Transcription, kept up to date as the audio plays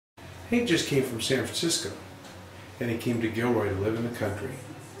Hank just came from San Francisco, and he came to Gilroy to live in the country.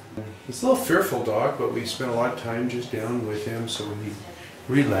 He's a little fearful dog, but we spent a lot of time just down with him so he'd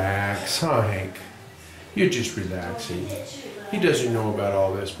relax. Huh, Hank? You're just relaxing. He doesn't know about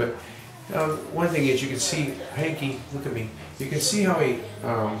all this, but one thing is you can see, Hanky, look at me, you can see how he,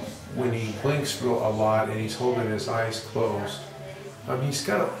 when he blinks a lot and he's holding his eyes closed, he's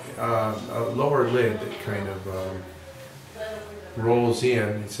got a lower lid that kind of rolls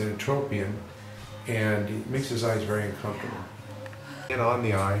in. It's an entropion, and it makes his eyes very uncomfortable. And on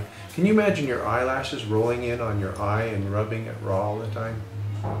the eye, can you imagine your eyelashes rolling in on your eye and rubbing it raw all the time?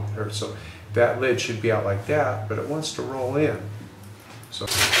 So that lid should be out like that, but it wants to roll in. So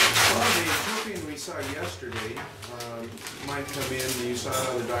the entropion we saw yesterday might come in. You saw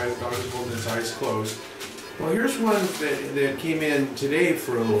how the dog was holding his eyes closed. Well, here's one that came in today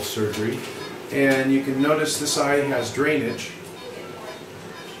for a little surgery, and you can notice this eye has drainage,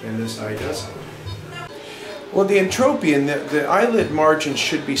 and this eye doesn't. Well, the entropion, the eyelid margin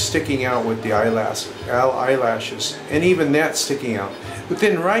should be sticking out with the eyelashes, and even that's sticking out. But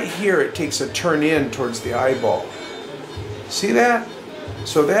then right here it takes a turn in towards the eyeball. See that?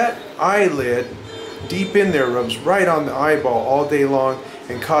 So that eyelid deep in there rubs right on the eyeball all day long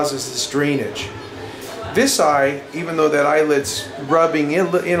and causes this drainage. This eye, even though that eyelid's rubbing in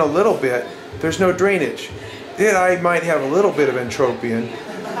a little bit, there's no drainage. That eye might have a little bit of entropion,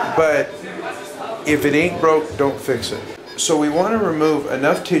 but if it ain't broke, don't fix it. So we want to remove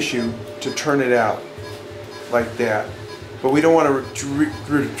enough tissue to turn it out like that, but we don't want to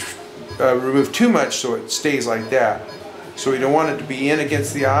remove too much so it stays like that. So we don't want it to be in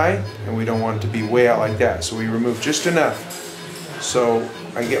against the eye, and we don't want it to be way out like that. So we remove just enough. So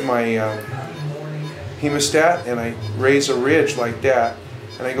I get my hemostat and I raise a ridge like that,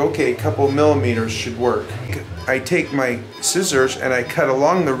 and I go, okay, a couple of millimeters should work. I take my scissors and I cut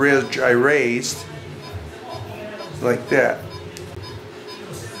along the ridge I raised like that.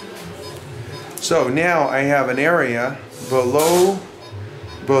 So now I have an area below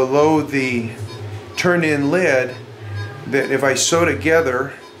the turn-in lid that if I sew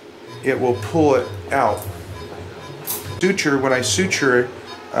together, it will pull it out. When I suture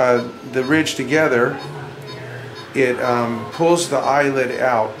the ridge together, it pulls the eyelid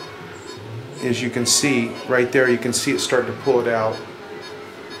out. As you can see right there, you can see it start to pull it out.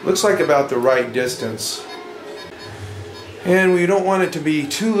 Looks like about the right distance. And we don't want it to be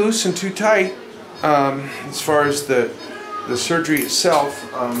too loose and too tight as far as the surgery itself.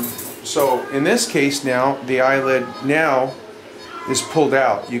 So in this case now, the eyelid now is pulled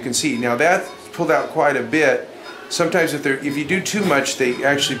out. You can see now that's pulled out quite a bit. Sometimes if you do too much, they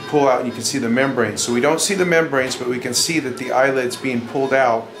actually pull out and you can see the membranes. So we don't see the membranes, but we can see that the eyelid's being pulled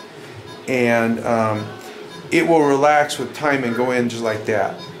out, and it will relax with time and go in just like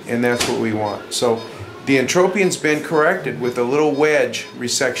that. And that's what we want. So the entropion's been corrected with a little wedge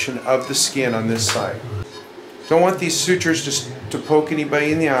resection of the skin on this side. Don't want these sutures just to poke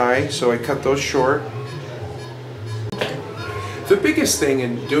anybody in the eye, so I cut those short. The biggest thing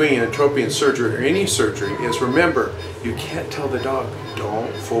in doing an entropion surgery or any surgery is, remember, you can't tell the dog, don't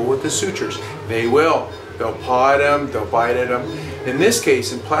fool with the sutures. They will. They'll paw at them, they'll bite at them. In this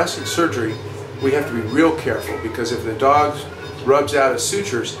case, in plastic surgery, we have to be real careful, because if the dog rubs out his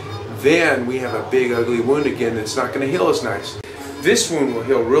sutures, then we have a big ugly wound again that's not going to heal as nice. This wound will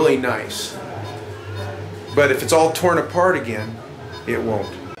heal really nice, but if it's all torn apart again, it won't.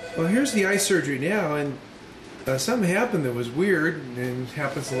 Well, here's the eye surgery now, and something happened that was weird, and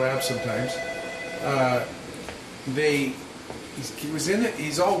happens in the lab sometimes.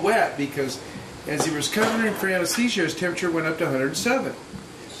 He's all wet because as he was covering for anesthesia, his temperature went up to 107.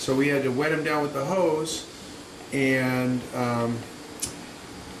 So we had to wet him down with the hose, and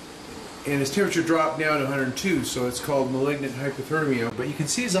his temperature dropped down to 102, so it's called malignant hypothermia. But you can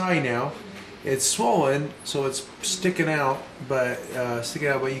see his eye now. It's swollen, so it's sticking out, but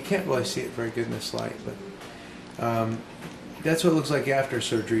you can't really see it very good in this light. But that's what it looks like after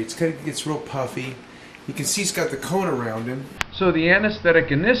surgery. It gets real puffy. You can see he's got the cone around him. So the anesthetic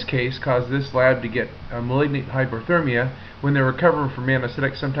in this case caused this lab to get malignant hypothermia. When they're recovering from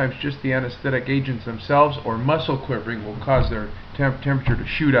anesthetic, sometimes just the anesthetic agents themselves or muscle quivering will cause their temperature to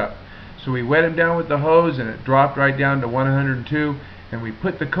shoot up. So we wet him down with the hose, and it dropped right down to 102, and we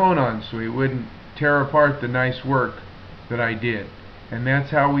put the cone on so he wouldn't tear apart the nice work that I did. And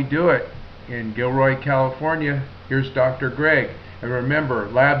that's how we do it in Gilroy, California. Here's Dr. Greg. And remember,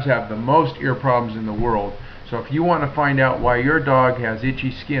 labs have the most ear problems in the world. So if you want to find out why your dog has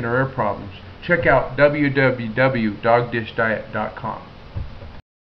itchy skin or ear problems, check out www.dogdishdiet.com.